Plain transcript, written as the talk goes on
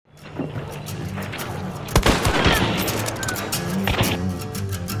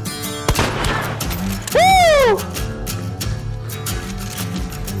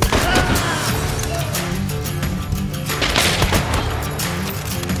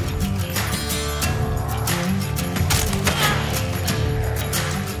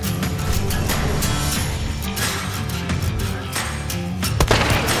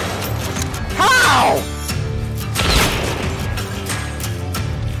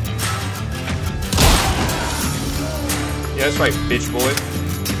Yeah, that's right, bitch boy.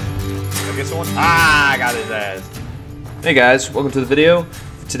 Did I get someone? Ah, I got his ass. Hey guys, welcome to the video.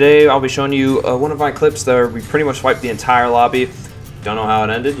 Today I'll be showing you one of my clips where we pretty much wiped the entire lobby. Don't know how it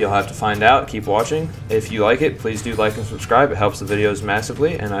ended, you'll have to find out. Keep watching. If you like it, please do like and subscribe. It helps the videos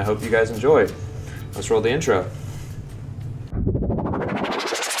massively, and I hope you guys enjoy. Let's roll the intro.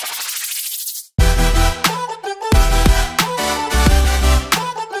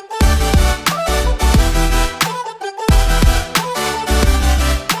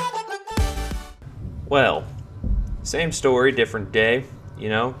 Well, same story, different day, you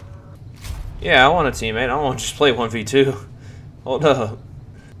know? Yeah, I want a teammate. I don't want to just play 1v2. Hold up.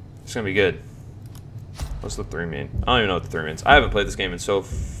 It's gonna be good. What's the 3 mean? I don't even know what the 3 means. I haven't played this game in so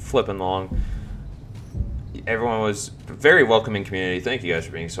flippin' long. Everyone was very welcoming community. Thank you guys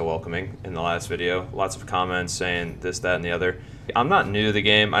for being so welcoming in the last video. Lots of comments saying this, that, and the other. I'm not new to the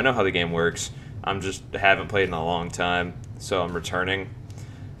game. I know how the game works. I'm just haven't played in a long time, so I'm returning.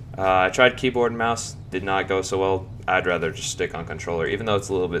 I tried keyboard and mouse, did not go so well. I'd rather just stick on controller, even though it's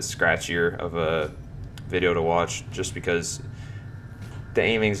a little bit scratchier of a video to watch, just because the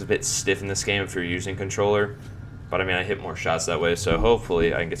aiming's a bit stiff in this game if you're using controller. But I mean, I hit more shots that way, so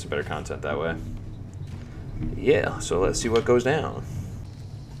hopefully I can get some better content that way. Yeah, so let's see what goes down.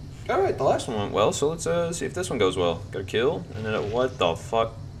 Alright, the last one went well, so let's see if this one goes well. Got a kill, and then what the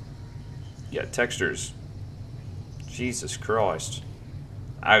fuck? Yeah, textures. Jesus Christ.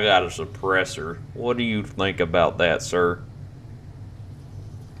 I got a suppressor. What do you think about that, sir?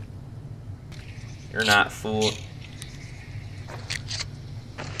 You're not fool.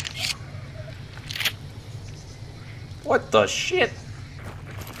 What the shit?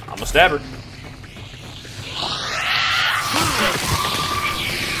 I'm a stabber.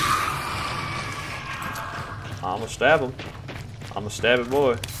 I'm gonna stab him. I'm a stab it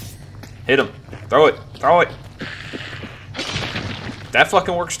boy. Hit him. Throw it. Throw it. That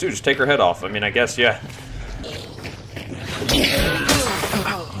fucking works too, just take her head off. I mean, I guess, yeah.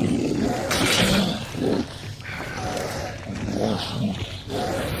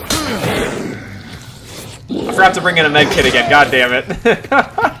 I forgot to bring in a med kit again, god damn it.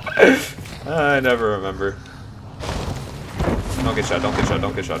 I never remember. Don't get shot, don't get shot,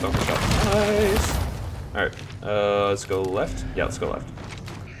 don't get shot, don't get shot. Nice. Alright, let's go left. Yeah, let's go left.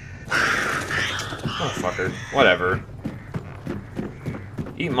 Oh, fucker. Whatever.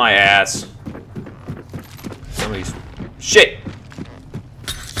 Eat my ass. Somebody's... Shit!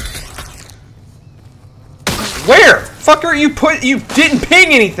 Where? Fucker, you didn't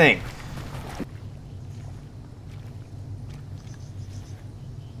ping anything!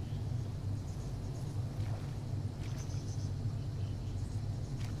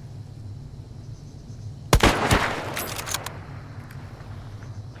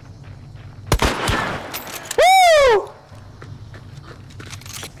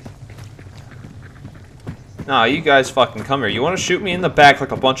 Nah, you guys fucking come here. You want to shoot me in the back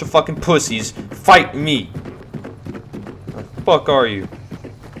like a bunch of fucking pussies? Fight me! Where the fuck are you?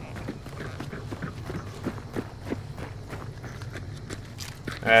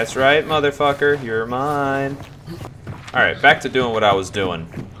 That's right, motherfucker. You're mine. Alright, back to doing what I was doing.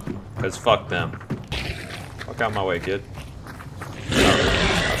 Because fuck them. Fuck out my way, kid.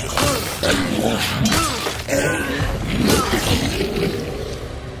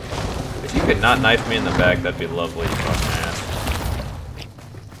 If you could not knife me in the back, that'd be lovely, you fucking ass.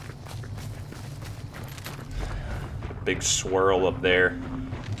 Big swirl up there.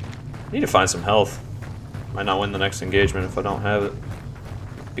 Need to find some health. Might not win the next engagement if I don't have it.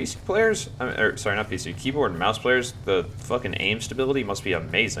 PC players, sorry, not PC, keyboard and mouse players, the fucking aim stability must be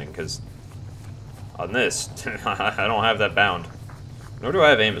amazing, because on this, I don't have that bound. Nor do I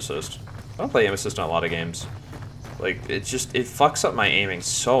have aim assist. I don't play aim assist in a lot of games. Like, it fucks up my aiming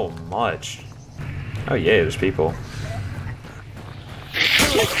so much. Oh yeah, there's people.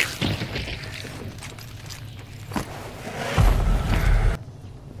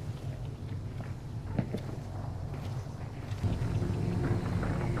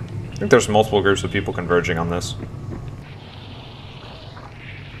 I think there's multiple groups of people converging on this.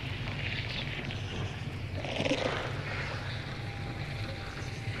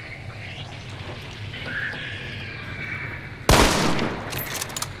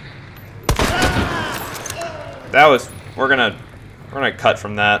 That was, we're gonna cut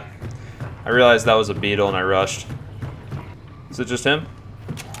from that. I realized that was a beetle and I rushed. Is it just him?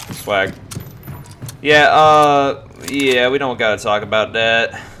 Swag. Yeah, yeah, we don't gotta talk about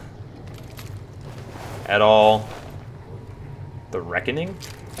that. At all. The Reckoning?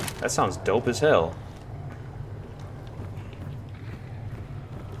 That sounds dope as hell.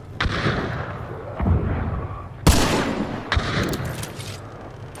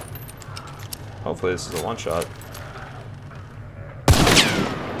 Hopefully this is a one-shot.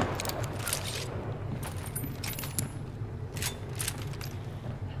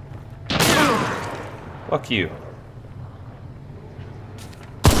 Fuck you.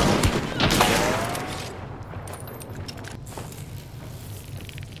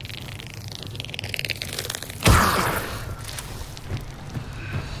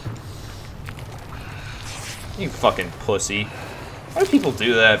 You fucking pussy. Why do people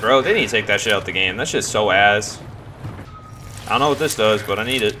do that, bro? They need to take that shit out the game. That shit's so ass. I don't know what this does, but I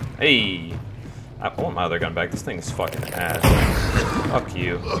need it. Hey! I want my other gun back. This thing is fucking ass. Fuck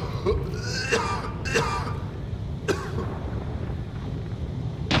you.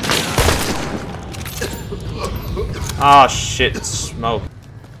 Ah, shit. It's smoke.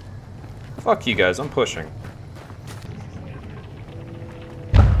 Fuck you guys. I'm pushing.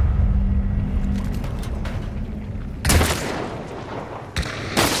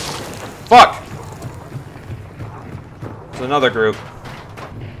 Fuck! There's another group.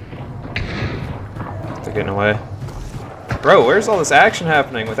 They're getting away. Bro, where's all this action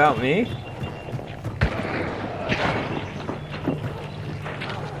happening without me?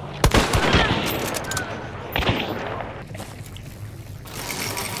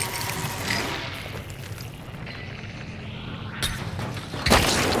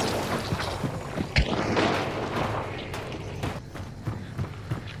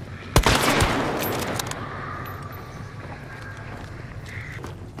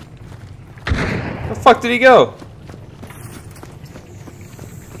 Where the fuck did he go?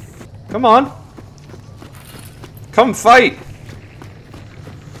 Come on. Come fight.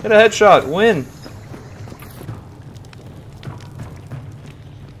 Hit a headshot. Win.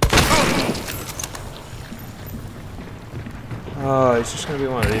 Oh, he's just gonna be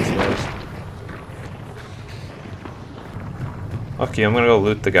one of these guys. Okay, I'm gonna go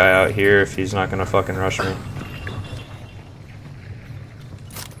loot the guy out here if he's not gonna fucking rush me.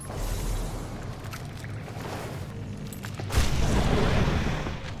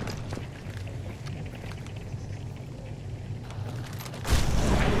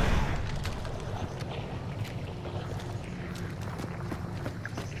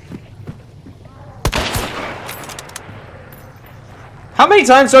 How many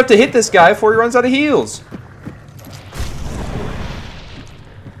times do I have to hit this guy before he runs out of heals?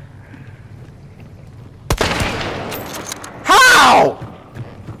 How?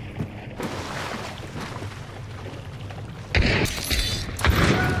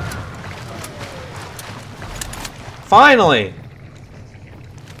 Finally!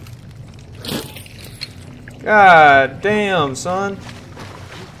 God damn, son.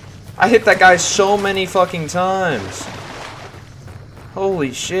 I hit that guy so many fucking times.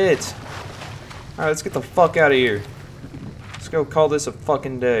 Holy shit. Alright, let's get the fuck out of here. Let's go call this a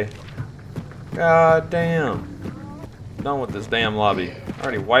fucking day. God damn. Done with this damn lobby. I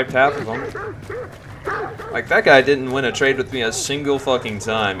already wiped half of them. Like, that guy didn't win a trade with me a single fucking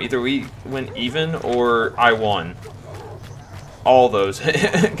time. Either we went even or I won. All those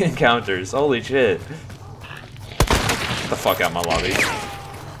encounters. Holy shit. Get the fuck out of my lobby.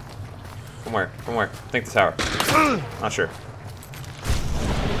 From where? From where? I think the tower. Not sure.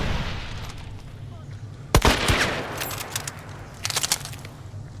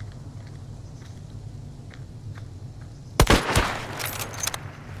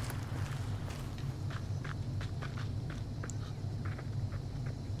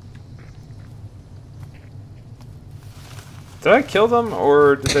 Did I kill them,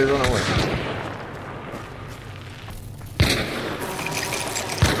 or did they run away?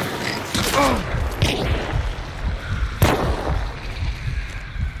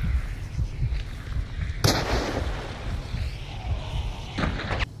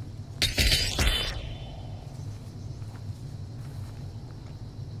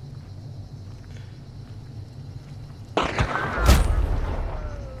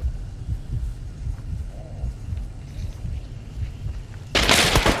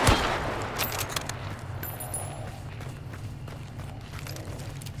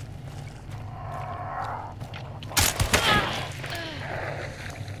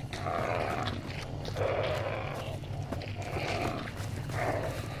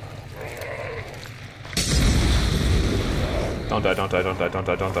 Don't die, don't die, don't die, don't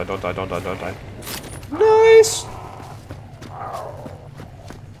die, don't die, don't die, don't die, don't die. Nice!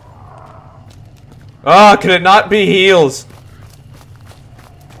 Ah, could it not be heals?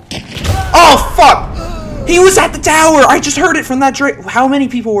 Oh, fuck! He was at the tower! I just heard it from that Drake. How many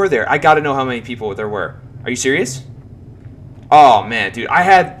people were there? I gotta know how many people there were. Are you serious? Oh, man, dude. I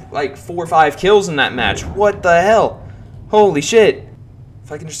had, like, 4 or 5 kills in that match. What the hell? Holy shit.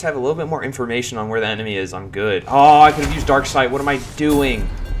 If I can just have a little bit more information on where the enemy is, I'm good. Oh, I could have used Dark Sight. What am I doing?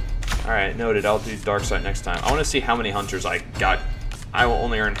 Alright, noted. I'll do Dark Sight next time. I want to see how many hunters I got. I will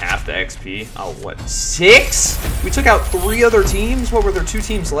only earn half the XP. Oh, what? 6? We took out 3 other teams? What, were there 2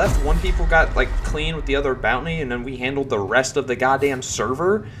 teams left? 1 people got, like, clean with the other bounty, and then we handled the rest of the goddamn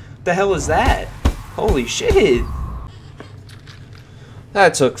server? What the hell is that? Holy shit.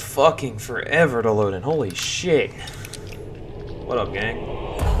 That took fucking forever to load in. Holy shit. What up, gang?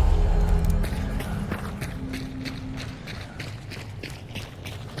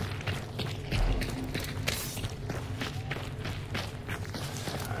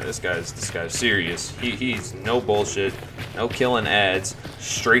 This guy's serious. He's no bullshit, no killing ads,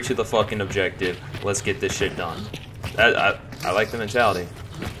 straight to the fucking objective. Let's get this shit done. I like the mentality.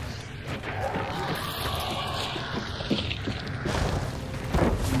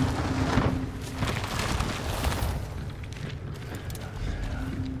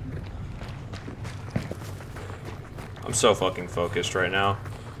 I'm so fucking focused right now.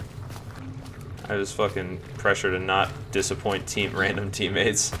 I was fucking pressure to not disappoint random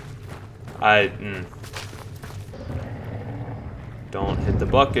teammates. Don't hit the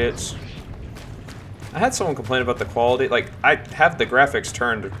buckets. I had someone complain about the quality. Like, I have the graphics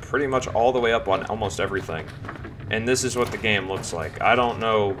turned pretty much all the way up on almost everything. And this is what the game looks like. I don't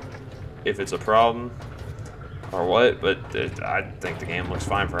know if it's a problem or what, but I think the game looks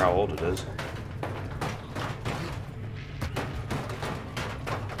fine for how old it is.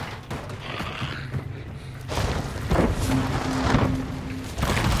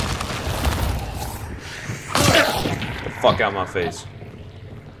 Fuck out my face.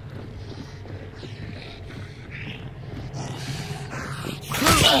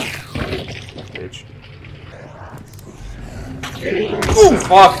 Bitch. Ooh,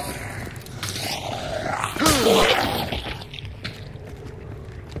 fuck!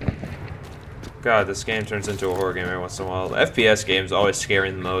 God, this game turns into a horror game every once in a while. The FPS games always scare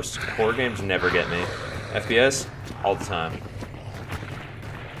me the most. Horror games never get me. FPS, all the time.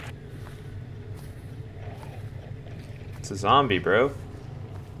 It's a zombie, bro.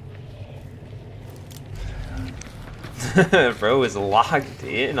 Bro is locked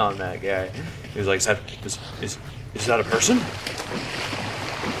in on that guy. He was like, is that a person?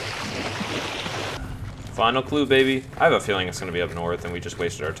 Final clue, baby. I have a feeling it's going to be up north, and we just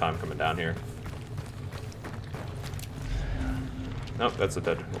wasted our time coming down here. Nope, that's a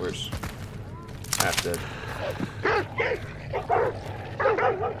dead horse. Half dead.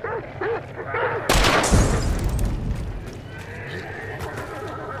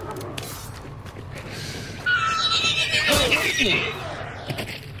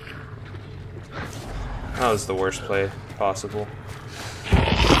 That was the worst play possible.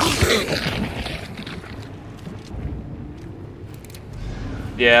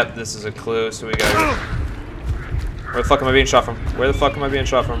 Yeah, this is a clue, so we gotta... Where the fuck am I being shot from? Where the fuck am I being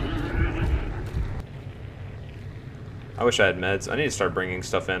shot from? I wish I had meds. I need to start bringing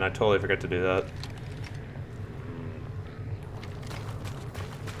stuff in. I totally forgot to do that.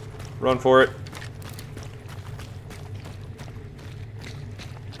 Run for it.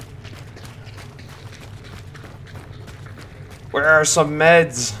 Where are some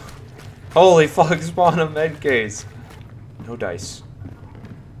meds? Holy fuck, spawn a med case. No dice.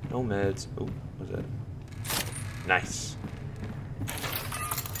 No meds. Oh, what's that? Nice.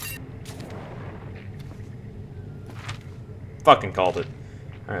 Fucking called it.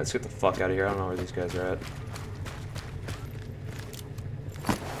 Alright, let's get the fuck out of here. I don't know where these guys are at.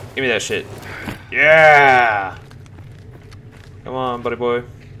 Give me that shit. Yeah! Come on, buddy boy.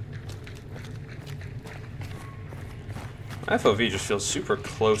 FOV just feels super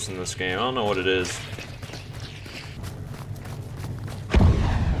close in this game. I don't know what it is.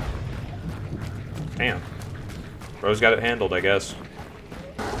 Damn. Bro's got it handled, I guess.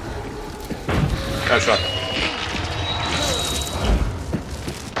 Got a shot.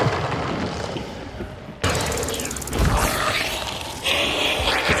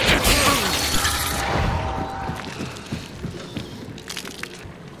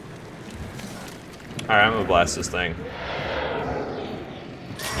 Alright, I'm gonna blast this thing.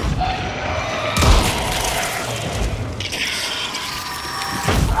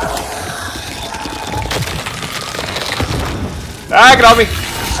 Ah, get off me!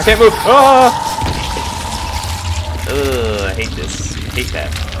 I can't move! Ah! Ugh, I hate this. I hate that.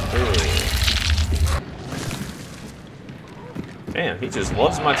 Ugh. Damn, he just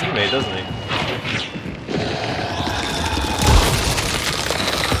loves my teammate, doesn't he?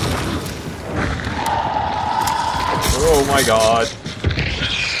 Oh my god.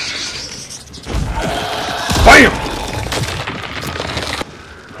 BAM!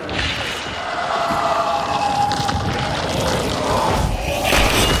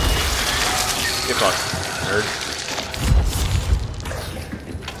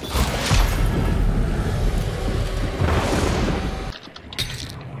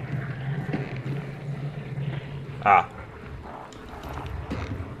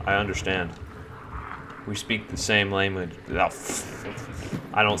 understand. We speak the same language. Oh,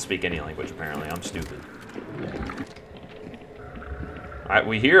 I don't speak any language, apparently. I'm stupid. Alright,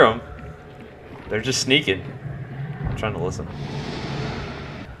 we hear them. They're just sneaking. I'm trying to listen.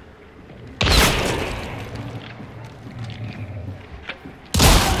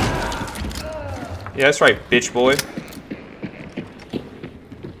 Yeah, that's right, bitch boy.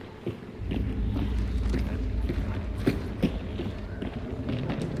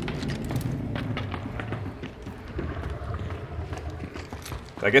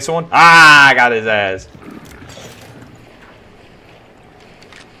 Did I get someone? Ah, I got his ass.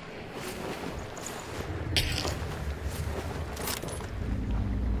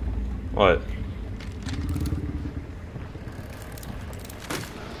 What?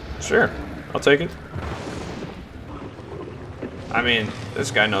 Sure, I'll take it. I mean,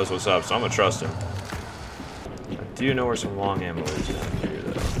 this guy knows what's up, so I'm gonna trust him. I do know where some long ammo is down here,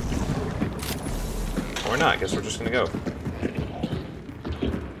 though. Or not, I guess we're just gonna go.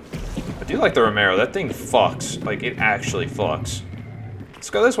 I do like the Romero. That thing fucks. Like, it actually fucks. Let's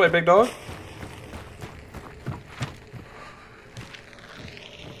go this way, big dog.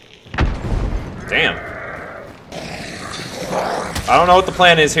 Damn. I don't know what the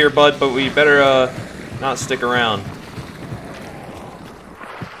plan is here, bud, but we better not stick around.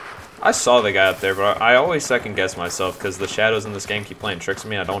 I saw the guy up there, but I always second guess myself because the shadows in this game keep playing tricks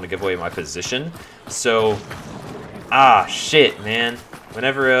on me. I don't want to give away my position. So, shit, man.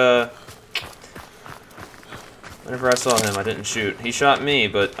 Whenever I saw him, I didn't shoot. He shot me,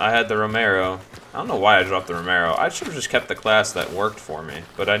 but I had the Romero. I don't know why I dropped the Romero. I should have just kept the class that worked for me.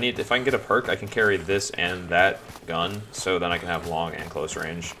 But if I can get a perk, I can carry this and that gun, so then I can have long and close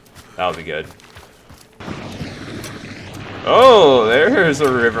range. That'll be good. Oh, there's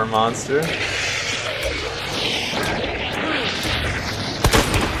a river monster.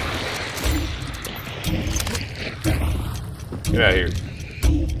 Get out of here.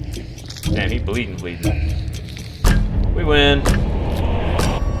 Damn, he bleeding. We win.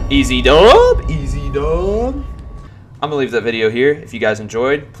 Easy dub. Easy dub. I'm gonna leave that video here. If you guys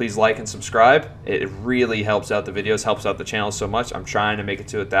enjoyed, please like and subscribe. It really helps out the videos, helps out the channel so much. I'm trying to make it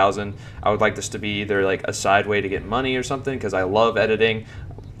to 1,000. I would like this to be either like a side way to get money or something, because I love editing.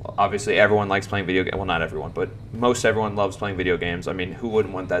 Obviously, everyone likes playing video games. Well, not everyone, but most everyone loves playing video games. I mean, who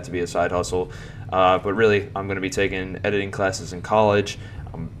wouldn't want that to be a side hustle? But really, I'm going to be taking editing classes in college.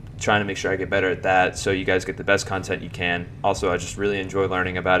 I'm trying to make sure I get better at that so you guys get the best content you can. Also, I just really enjoy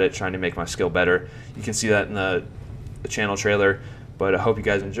learning about it, trying to make my skill better. You can see that in the channel trailer. But I hope you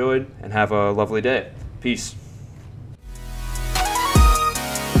guys enjoyed and have a lovely day. Peace.